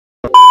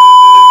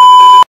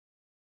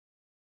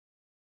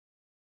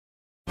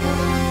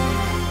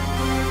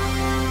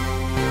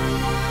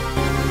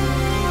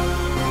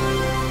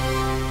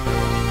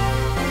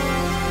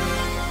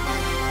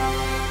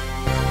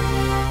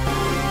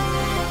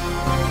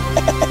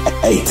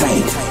Hey,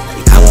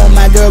 I want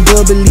my girl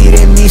bubbly,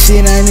 that means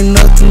shit ain't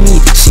enough to me.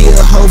 She a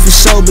hoe for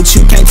sure, but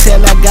you can't tell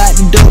I got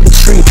the double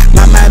tree.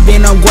 My mind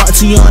been on guap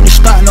too young to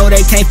start, no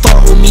they can't fuck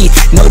with me.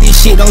 No this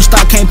shit don't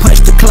stop, can't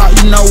punch the clock,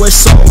 you know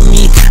what's up with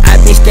me. I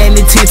been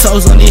standing 10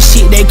 toes on this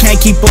shit, they can't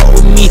keep up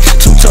with me.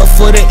 Too tough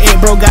for the egg,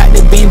 bro, got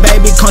the bean,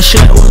 baby, come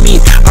shut with me.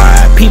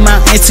 R.I.P. my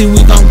auntie,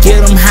 we gon' get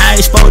them how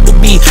it's supposed to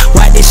be.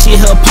 Why this shit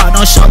her pop,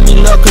 don't show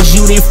me love, cause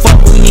you didn't fuck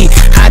with me.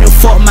 How the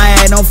fuck my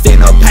ass don't feel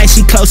no pain,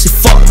 she close as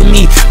fuck to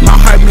me. My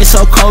heart been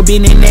so cold,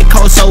 been in that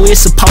cold, so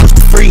it's supposed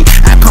to free.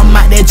 I come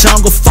out that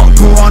jungle, fuck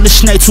her on the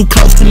snake too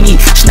close to me.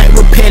 Snake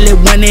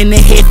repellent, one in the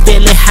head,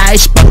 feeling how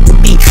it's supposed to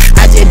be.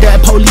 I just done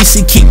police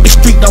and keep the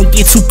street, don't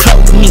get too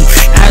close to me.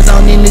 Eyes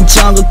on in the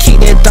jungle, keep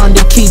that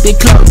thunder, keep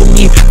it close to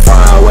me.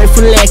 Far away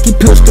from lackey,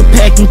 pistol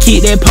pack and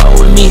keep that pole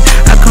with me.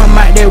 I come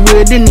out that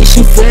wilderness,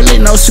 she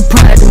feeling no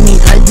surprise to me.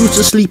 I used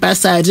to sleep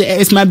outside, just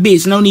ask my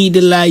bitch, no need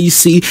to lie, you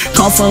see.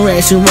 Come from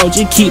Ration Road,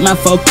 just keep my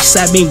focus,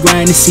 I been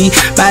grinding, see.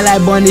 By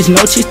like bonus,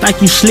 no chicks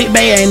think you slick,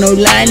 babe, ain't no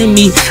lying to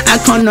me. I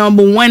come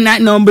number 1,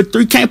 not number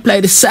 3, can't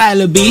play the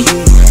silent B.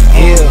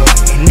 Yeah,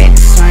 and that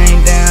the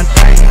same damn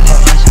thing,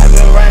 I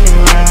been running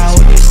around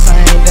with the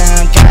same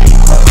damn game,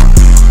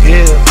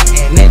 yeah,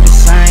 and that the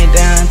same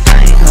damn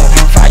thing,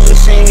 if I you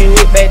see me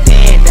with back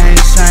then, that ain't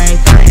the same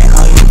thing,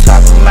 you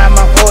talking about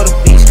my order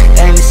piece,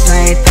 that ain't the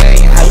same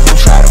thing, how you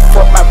try to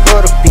fuck my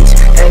brother piece,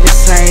 that ain't the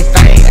same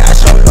thing, I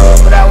show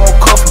love but I won't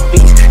couple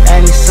beats, that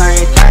ain't the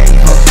same thing,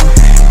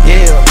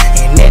 yeah,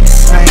 and that the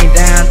same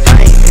damn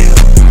thing,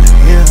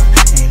 yeah,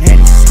 and that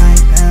the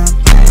same damn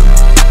thing,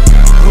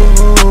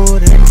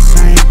 ooh, that the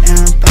same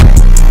damn thing,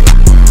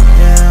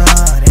 yeah,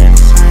 that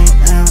the same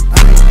damn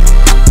thing,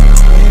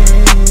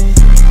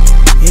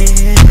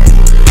 yeah,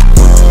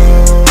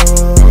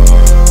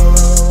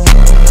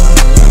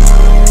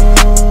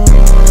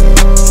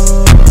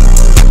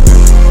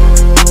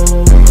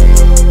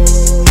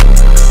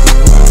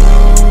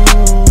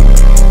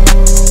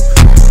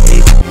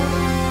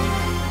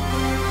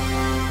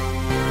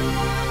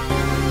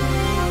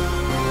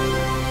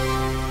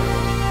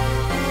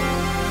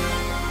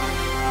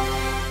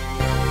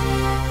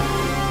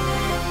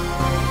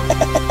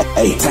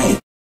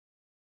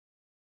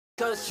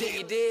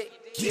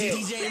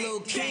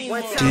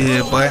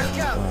 Yeah, boy.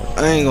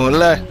 I ain't gonna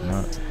lie.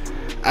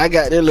 I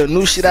got that little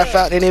new shit I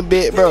found in that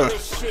bit, bro.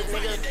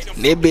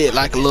 That bit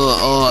like a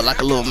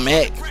little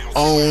Mac. I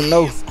don't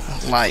know.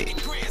 Like,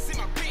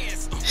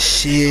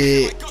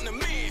 shit.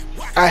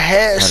 I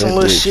had some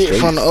little shit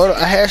from the other.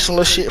 I had some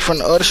little shit from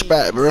the other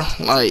spot, bro.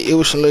 Like, it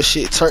was some little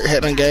shit Turk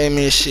had done gave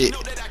me and shit.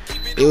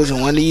 It was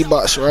in one of these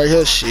boxes right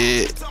here,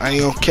 shit. I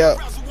ain't gonna cap.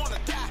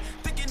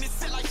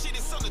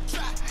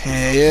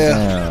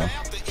 Yeah.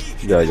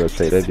 You gotta go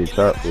take that bitch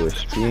out for a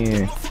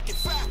spin.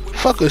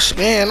 Fuck a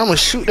spin, I'ma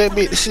shoot that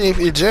bitch to see if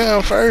it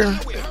jam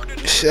first.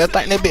 Shit, I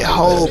think that bitch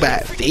hold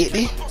about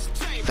 50.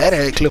 Fat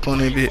ass clip on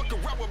that bitch.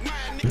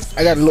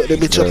 I gotta look that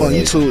bitch up on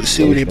YouTube to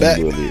see what it back.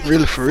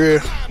 Really, for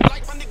real.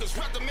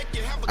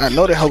 I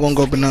know that hoe gonna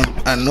go banana.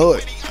 I know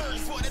it.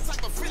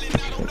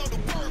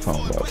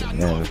 Talking about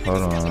bananas.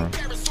 Hold on. I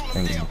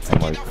think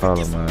somebody call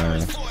him, man.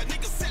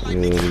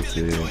 Yeah, this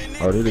is.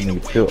 Oh, this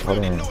nigga killed.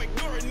 Hold on.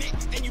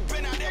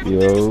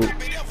 Yo.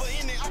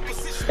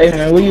 Hey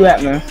man, where you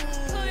at, man?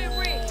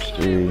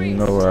 Shit, you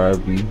know where I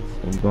be.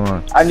 I'm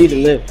going. I need a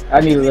lift. I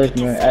need a lift,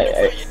 man.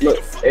 Look,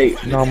 hey.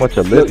 You know how much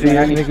a lift is,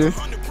 nigga?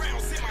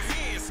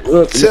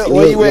 Look,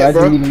 where you at,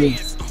 bro?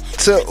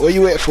 Tell, where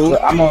you at, fool?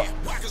 Look, I'm on.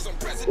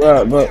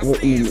 Bro,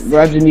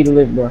 I just need a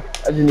lift, bro.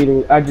 I just need a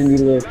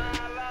lift.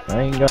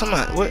 I ain't got. Come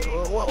on, what,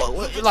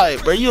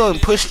 like, bro? You done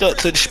pushed up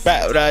to the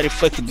spot without any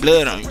fucking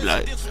blood on you,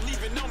 like.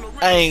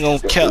 I ain't gonna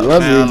count,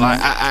 man.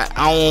 Like, I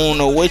don't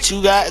know what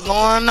you got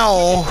going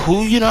on,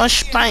 who you done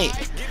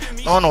spanked.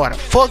 I don't know why the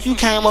fuck you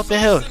came up in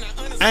here.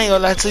 I ain't gonna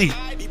lie to you.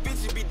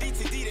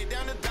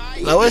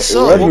 Like, what's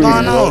up? What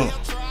going on?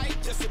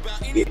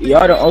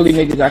 Y'all the only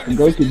niggas I can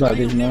go to about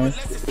this, man.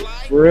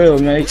 For real,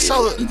 man.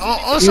 So,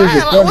 I'm saying,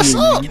 like, what's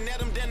up?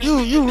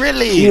 You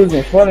really? He was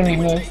in front of me,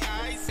 man.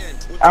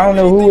 I don't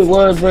know who it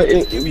was, but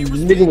it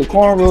nigga with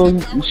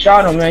cornrows, he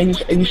shot him, man.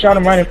 He shot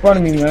him right in front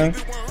of me, man.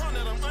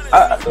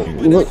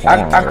 Look,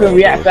 I couldn't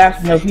react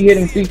fast enough. He hit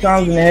him 3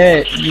 times in the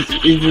head.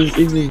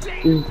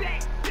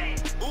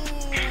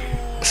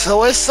 So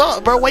what's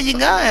up, bro? Where you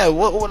going?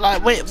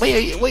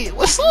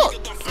 What's up?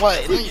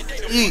 What?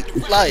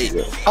 Like,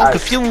 I'm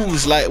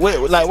confused. Like,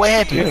 what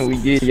happened? Yeah, we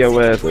give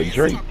your ass a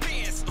drink.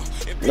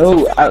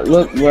 No,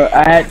 look, bro.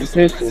 I had the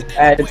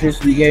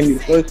pistol. You gave me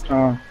the first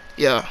time.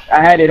 Yeah.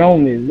 I had it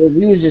on me. Look,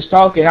 we was just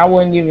talking. I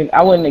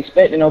wasn't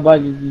expecting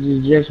nobody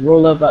to just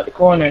roll up out the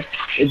corner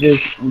and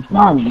just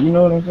bomb me. You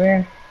know what I'm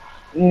saying?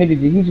 Nigga,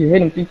 he just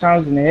hit him 3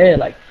 times in the head,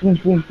 like boom,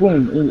 boom,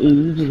 boom, and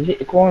he just hit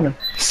the corner.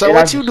 So and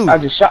what you do? I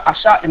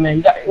shot the man.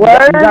 He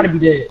gotta be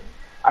dead.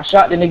 I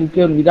shot the nigga,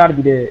 killed him. He gotta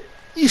be dead.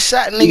 You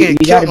shot the nigga and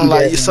killed him,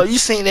 like, so you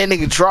seen that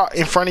nigga drop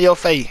in front of your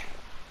face?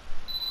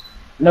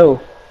 No.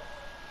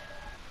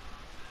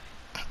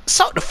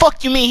 So the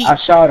fuck you mean? I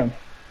shot him.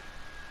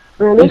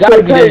 Man, he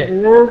gotta be dead.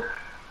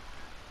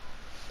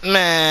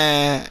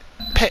 Man,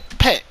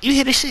 Pat, you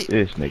hear this shit?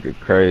 This nigga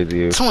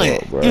crazy as Twin,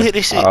 fuck, bro. you hear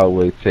this shit? I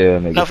always tell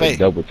niggas No to fake.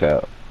 double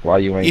tap. Why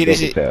you ain't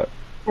double tap?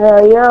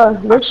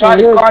 Yeah. I shot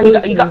his car.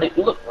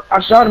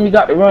 I shot him. He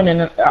got the run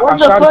and What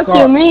the fuck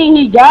you mean?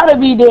 He gotta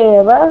be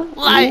dead, bro.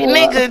 Like,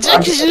 nigga, just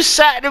cause you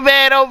shot the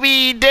man don't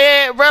be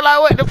dead, bro. Like,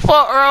 what the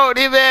fuck wrong with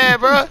this man,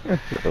 bro?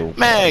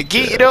 Man,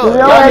 get it up.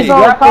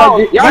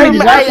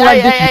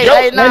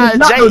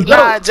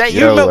 Jay,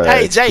 you remember,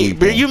 hey, Jay,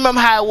 bro, you remember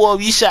how it was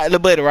when you shot the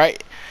buddy,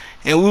 right?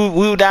 And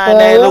we were down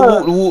there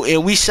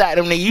and we shot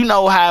them, nigga. You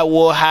know how it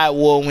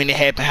was when it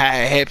happened, how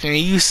it happened.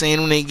 And you seen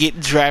them nigga get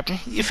dropping.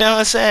 You feel what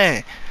I'm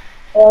saying?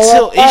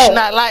 So it's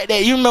not like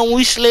that. You remember when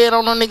we slid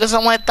on them niggas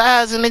on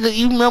 1,000, nigga?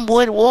 You remember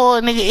what it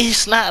was, nigga?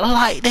 It's not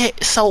like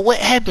that. So what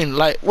happened?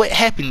 Like, what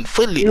happened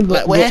fully?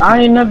 Like, what happened?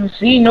 I ain't never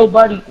seen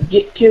nobody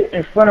get killed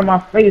in front of my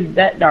face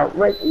that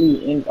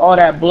directly and all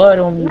that blood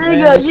on me,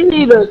 Nigga, man. you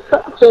need to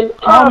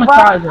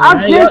traumatizing,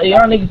 man.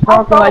 Y'all niggas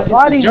talking like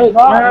it's a joke,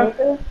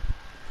 man.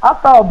 I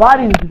saw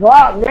bodies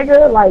drop,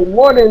 nigga, like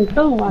more than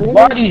 2, my nigga.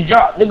 Bodies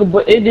dropped, nigga,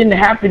 but it didn't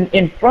happen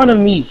in front of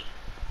me.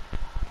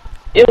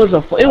 It was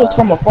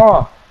from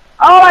afar.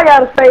 All I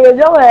gotta say is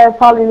your ass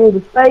probably need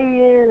to stay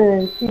in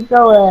and keep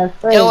your ass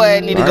safe. Your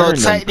ass need to go Burn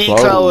take them these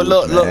clothes.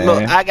 Look.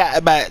 man. I got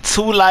about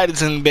 2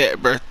 lighters in the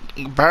bed, bro.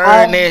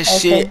 Burn that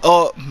shit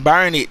up.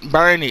 Burn it.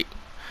 Matter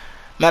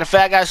of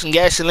fact, I got some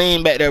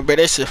gasoline back there, bro.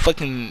 That's a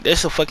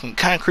fucking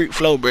concrete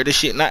flow, bro. This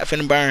shit not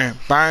finna burn.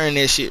 Burn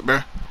that shit,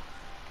 bro.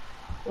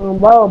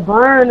 Bro,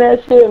 burn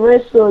that shit,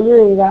 make sure you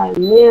ain't got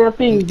man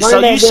feet. So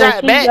you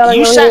shot back?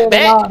 You shot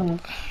back?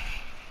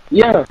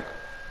 Yeah.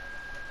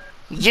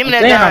 Give me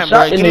that gun,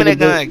 bro. Give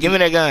me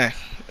that gun.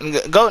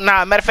 Go,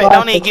 nah, matter of fact,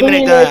 don't even give me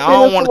that gun. I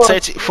don't want to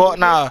touch it. Fuck,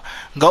 nah.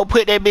 Go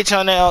put that bitch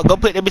on there. Go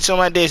put that bitch on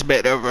my desk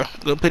back there, bro.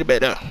 Go put it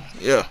back there.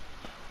 Yeah.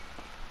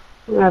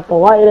 You have to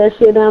wipe that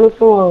shit down the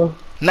floor.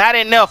 Not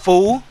enough,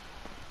 fool.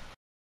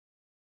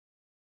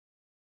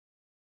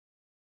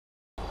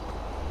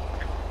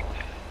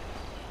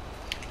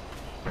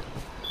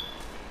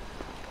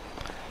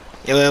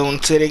 You ever want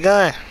to see the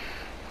gun?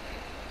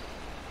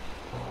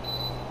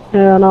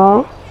 Hell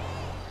no.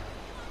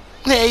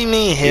 Yeah, you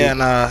mean hell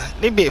nah?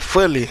 They bit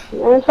fully.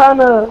 Nobody trying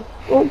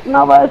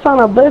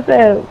to bust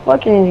that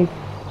fucking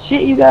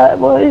shit you got,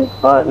 boy.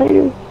 Fuck,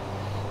 nigga.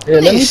 Yeah,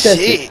 let me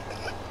test it.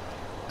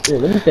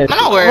 Man,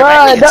 don't worry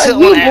about it. Nigga Tilt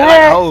wanna act like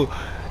a hoe.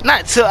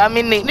 Not Tilt, I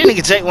mean, this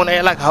nigga Jake wanna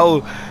act like a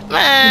hoe.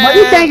 Man. But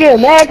you can't get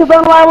mad cause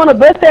somebody wanna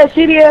bust that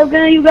shitty ass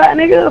gun you got,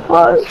 nigga.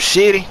 Fuck.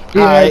 Shitty.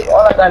 Yeah, Alright.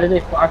 all I got is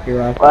this pocket,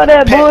 right? Fuck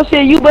that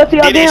bullshit. You bust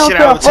your damn That shit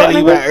I was self, telling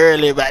you nigga. about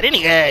earlier about that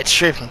nigga ass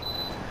tripping.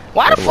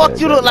 Why the fuck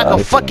you look like a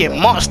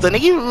fucking monster, nigga?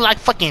 You look like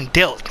fucking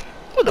Delt.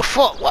 What the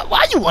fuck?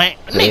 Why you ain't,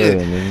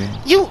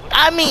 nigga? You,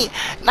 I mean,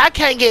 I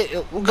can't get,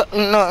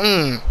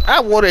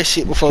 I wore that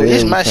shit before.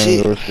 It's my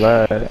shit.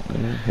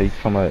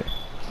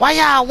 Why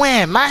y'all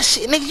wearing my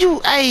shit, nigga?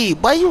 You, hey,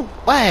 boy,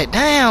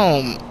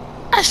 damn.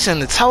 I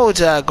shouldn't have told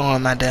y'all go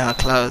in my damn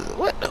closet.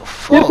 What the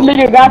fuck? This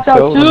nigga got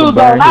your shoes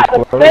on, not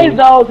the face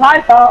those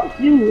high tops.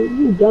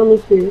 You dumb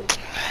as shit.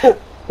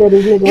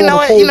 You know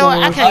what?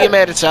 I can't get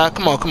mad at y'all.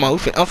 Come on. I'm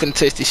finna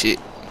test this shit.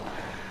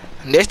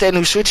 That's that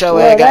new switch y'all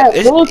got.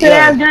 That bullshit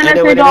ass gun, that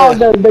shit on,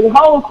 the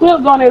whole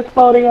clip gonna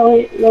explode in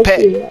your shit.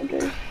 Okay.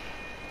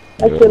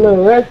 That shit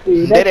look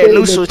rusty. That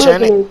new switch,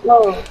 ain't it?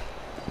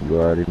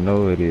 You already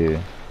know it is.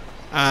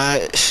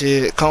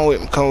 Shit. Come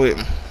with me.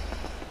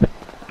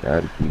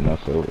 Gotta keep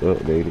myself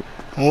updated.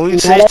 When we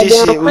test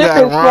this shit, we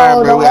gotta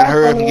run, bro. We gotta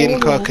hurry up and get in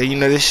the car, cause you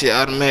know this shit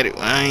automatic.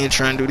 I ain't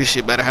trying to do this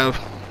shit by the house.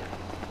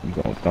 You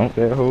gonna dump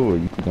that hole or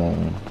you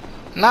gonna...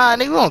 Nah, nigga,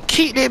 we gonna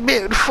keep that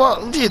bitch. What the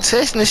fuck? We just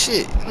testing this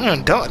shit. We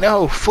gonna dump that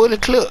whole fully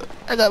clip.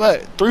 I got about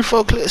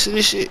 3-4 clips of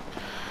this shit.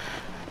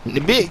 The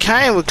bit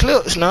came with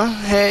clips, no?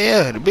 Hell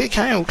yeah, the bit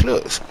came with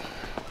clips.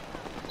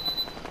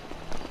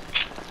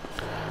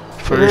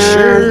 For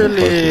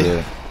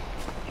surely.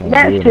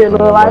 That shit look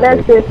like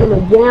that shit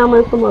finna jam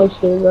and some other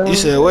shit, bro. You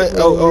said what?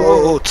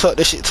 Oh, tuck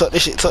this shit.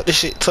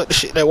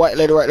 That white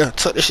lady right there,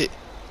 tuck this shit.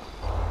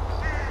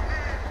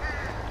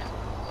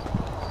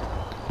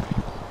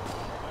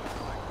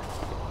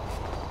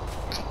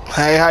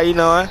 Hey, how you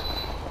doing?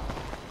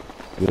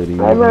 Good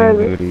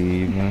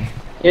evening.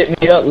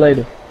 Hit me up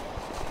later.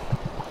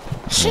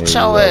 Shit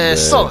your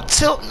ass up,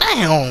 tilt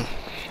down.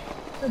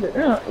 I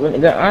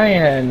ain't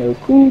had no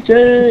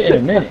coochie in a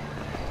minute.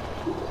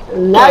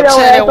 Now you tell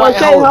that white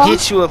hoe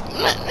hit you up.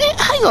 Man,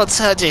 how you gonna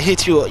tell her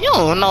hit you up? You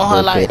don't know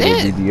her like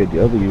that.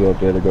 You up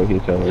there to go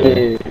hit your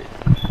ass.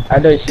 I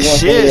know she wants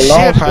to be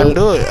Shit, probably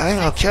do it. I ain't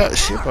gonna count.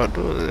 Shit,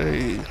 probably do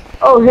it. Hey.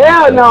 Oh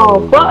hell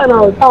no! Fuck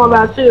no! Talking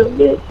about shit,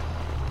 bitch.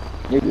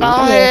 Go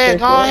ahead.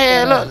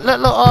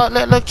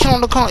 Look,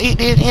 Counter come eat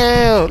this.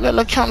 Yeah,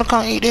 let Counter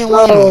come eat this.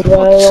 Oh,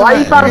 why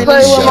you trying to play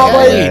with my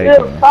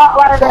boy? Stop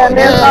like that,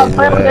 man. Stop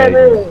playing with that,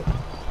 man.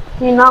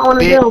 He not on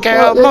the big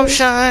girl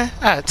motion.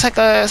 Alright, take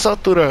her ass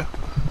up through there.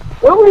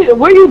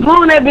 Where you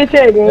blowing that bitch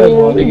at,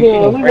 man? We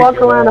walk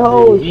around the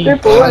whole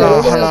strip Hold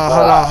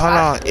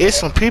on. It's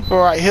some people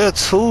right here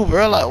too,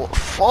 bro. Like,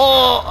 fuck,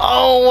 I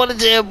don't wanna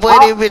just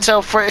butt this bitch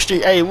on Front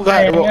Street. Hey, we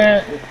got to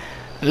walk.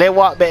 Let's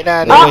walk back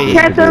down the way.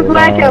 Catch us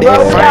lacking,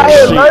 bro. We Front out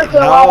here Street. lurking.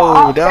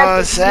 No,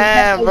 don't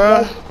saying,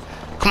 bro.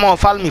 Come on,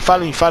 follow me.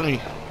 The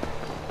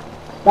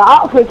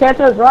ops will catch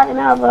us right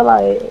now, bro.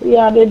 Like, we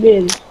out there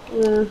busy.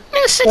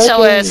 Nigga, sit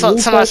your ass up.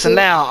 Somebody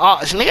now,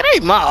 ox, nigga.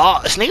 They my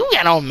ox, nigga. We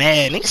got on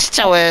man, nigga. Sit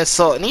your ass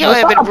up, nigga. You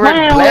better be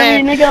ready to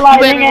blast. You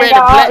better be ready to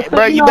blast,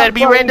 bro. You better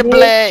be ready to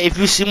blast. If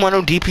you see one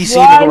of them DPC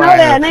nigga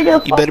right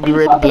here, you better be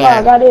ready to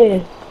blast. Got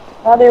it.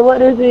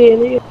 What is it,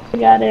 nigga?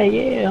 Got that,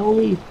 yeah,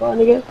 holy fuck,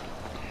 nigga.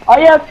 Oh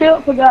yeah,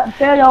 Tilt forgot to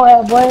tell your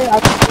ass, boy.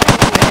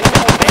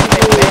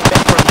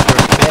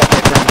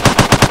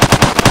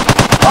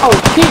 Oh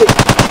shit.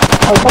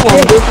 Oh, come on,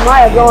 bitch.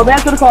 Maya, go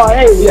back to the car.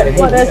 Hey,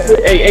 what that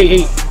shit?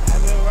 Hey.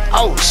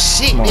 Oh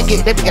shit,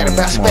 nigga, they got a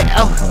bounce back.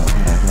 Oh,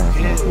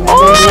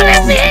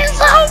 that bitch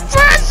so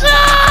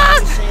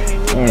precious.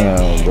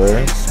 Damn,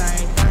 bro.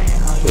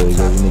 So you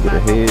got nigga the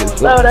head.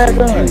 Slow that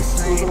down.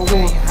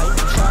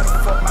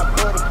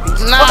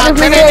 Nah,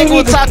 man, that nigga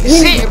was talking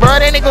shit, bro.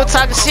 That nigga was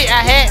talking shit.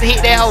 I had to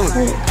hit that hoe.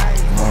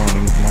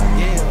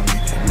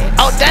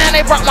 Oh, damn,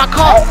 they brought my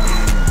car.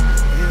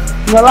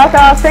 But like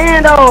I was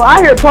saying though,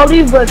 I hear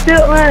police, but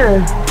still,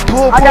 man.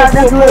 Pull,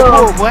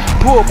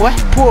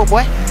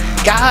 boy.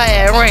 Got her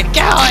ass ready.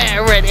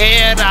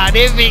 Hell nah,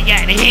 this bitch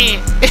got the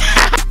hit.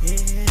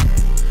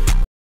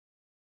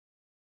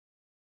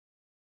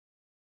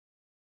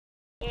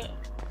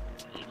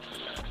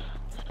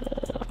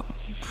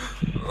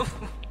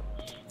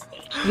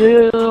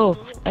 Yo,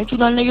 ain't you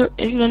that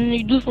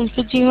nigga do from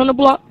 1500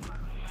 block?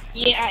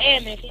 Yeah, I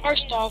am, and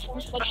first off,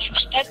 what the fuck you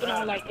stepping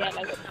on like that?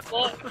 Like,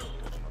 what the fuck?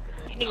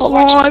 Hold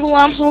on,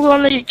 I'm smoking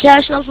on the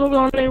cash, I'm smoking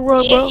on the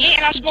Rubb, bro. Yeah,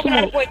 and I'm smoking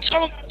on the boy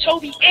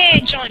Toby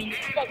and Johnny. What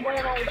the fuck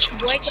going on with you,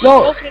 boy?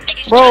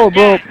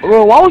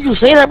 Bro, why would you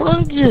say that, bro?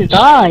 You just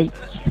died.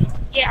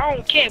 Yeah, I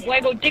don't care,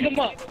 boy. Go dig him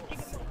up.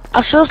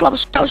 I should slap a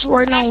scout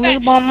right now, nigga,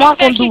 but I'm not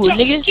gonna do it,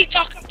 nigga. Keep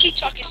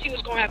talking, see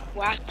what's gonna happen,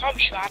 boy. I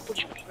promise you, I'll put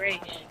you in the grave.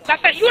 Matter of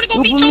fact, you wanna go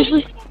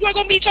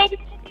meet Toby?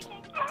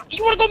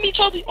 You wanna go meet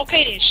Toby?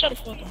 Okay then, shut the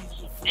fuck up.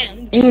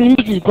 Damn. You wanna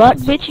meet this black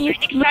bitch?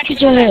 Look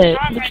at your head.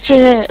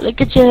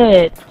 Look at your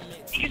head.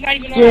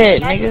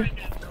 Nigga.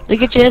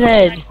 Look at your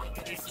head.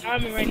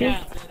 Timing right now.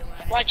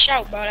 Watch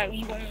out, bro. Like,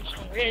 you want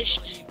some real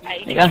shit.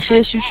 Nigga, I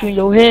should shoot you in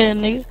your head,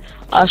 nigga.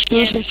 I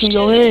should shoot you in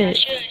your head.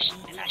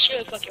 And I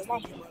should fuck your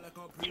mama.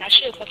 I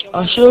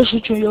should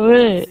shoot you in your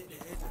head.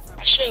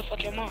 I should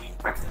fuck your mom.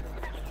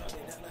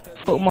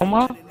 Fuck my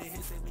mom?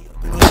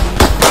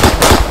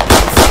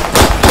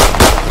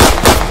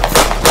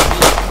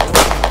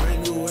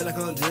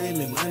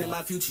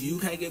 Future, you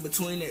can't get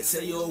between that.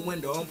 Sell you a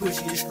window, I'm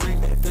pushing you straight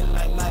back. Feeling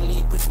like my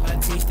lead, pushing my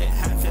teeth, that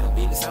high fat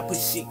business. I push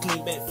shit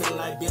clean back, feeling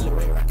like Billy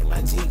Ray, rocking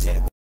my jeans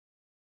tap.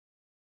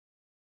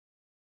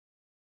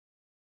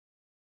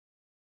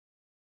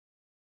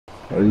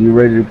 Are you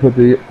ready to put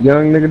the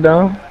young nigga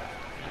down?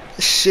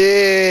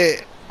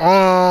 Shit.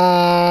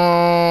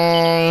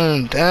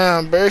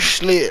 Damn, bro,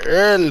 slit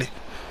early.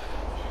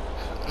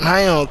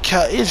 I ain't on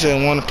count. It's just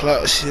 1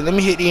 o'clock. Shit, let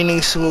me hit these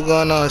niggas, see what's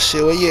going on.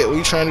 Shit, where you at? Where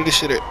you trying to do this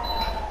shit at?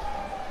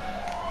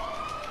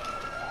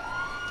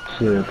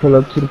 Shit, pull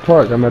up to the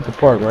park. I'm at the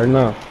park right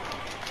now.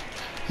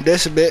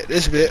 That's a bit.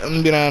 I'm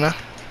gonna be down there.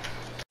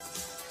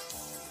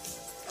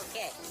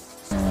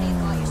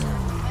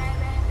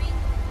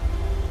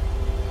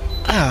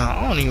 I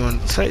don't even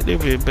want to take that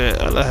bit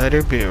back. I like how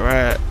that bit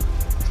right.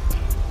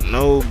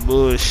 No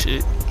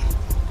bullshit.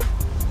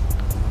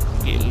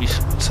 Give me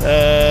some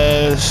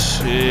ties,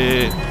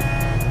 shit.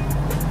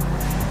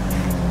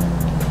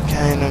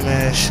 Kinda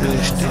man,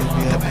 should still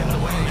be up in the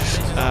way.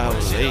 I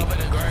was late.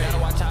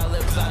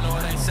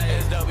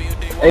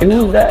 Hey,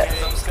 who's that? I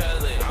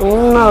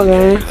don't know,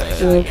 man.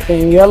 It's a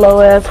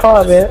yellow ass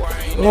car, man.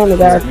 One of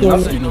the guys I'm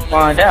gonna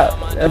find out.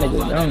 That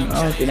nigga, I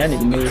don't think that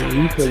nigga knew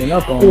he pulling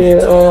up on.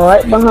 Yeah,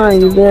 right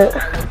behind you, man.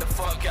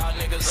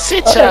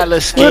 Sit y'all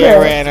look scared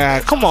right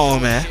now. Come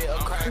on, man.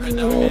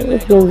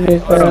 This is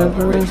big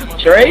man.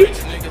 Trey?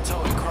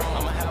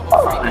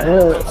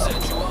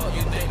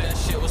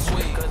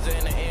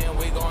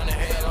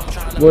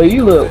 Boy,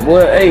 you look,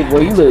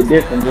 you look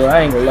different, bro. I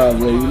ain't gonna lie,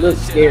 boy. You look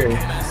scary.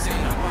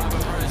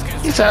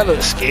 You try to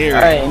look scary.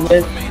 I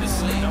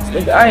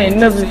ain't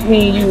never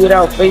seen you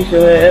without facial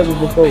hair ever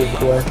before,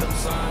 boy.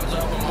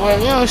 Well,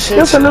 you know shit.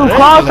 This a new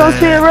car, some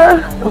shit, bro.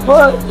 The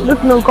fuck? This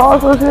a new car,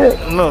 some shit.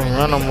 Look,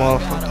 run a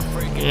motherfucker.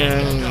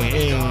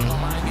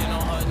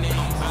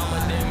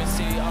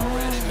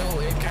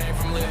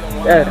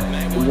 Yeah.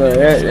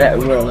 That,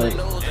 bro, like,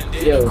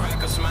 yo.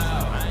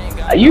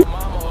 You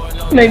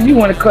make me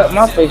want to cut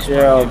my facial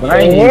hair off, but I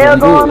ain't even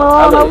going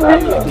on over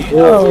here.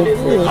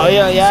 Oh,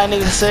 yeah, y'all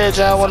niggas said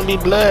y'all want to be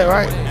blood,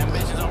 right?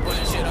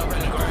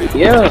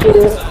 Yeah.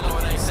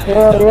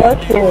 Yeah,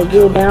 can't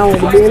get down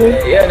with the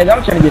business. Yeah, nigga,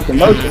 I'm trying to get some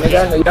motion, nigga.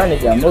 I know y'all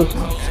niggas got motion.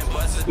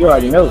 You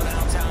already know.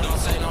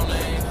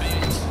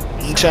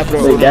 You chop it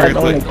over real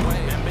quick.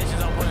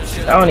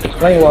 don't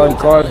explain why all the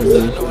cars are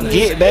blue.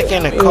 Get back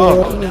in the car,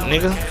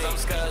 nigga.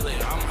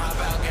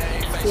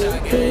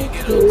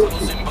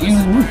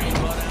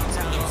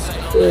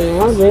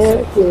 My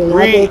bad.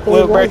 Reed,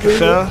 what bracket,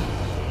 fell?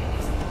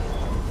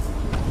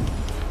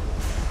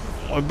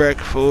 What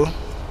bracket, fool?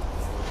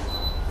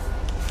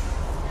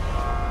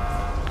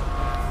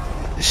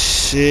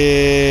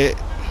 Shit.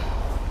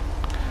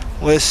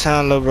 What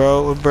sound, little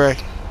bro? What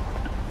bracket?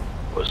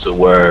 What's the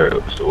word?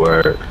 What's the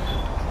word?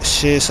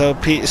 Shit, so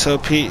Pete,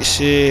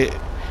 shit.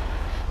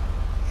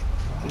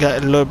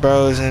 Got the little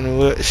bros in the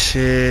wood,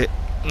 shit.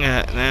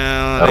 Got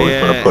now, I was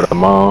gonna put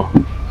them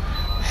on.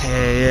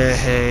 Hell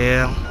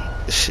yeah.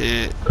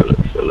 Shit.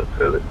 Feel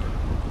it.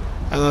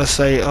 I'm gonna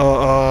say,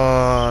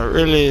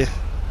 really?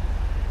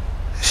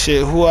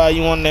 Shit, who are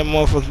you on that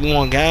motherfucker? You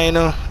want gang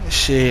though?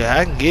 Shit,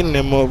 I can get in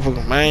that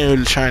motherfucker. I ain't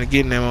really trying to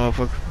get in that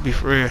motherfucker, be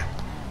for real.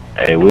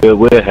 Hey,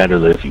 we'll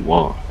handle it if you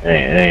want. It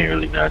ain't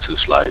really not too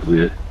slight.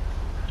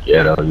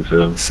 Yeah, though, you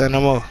feel me? Say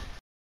no more.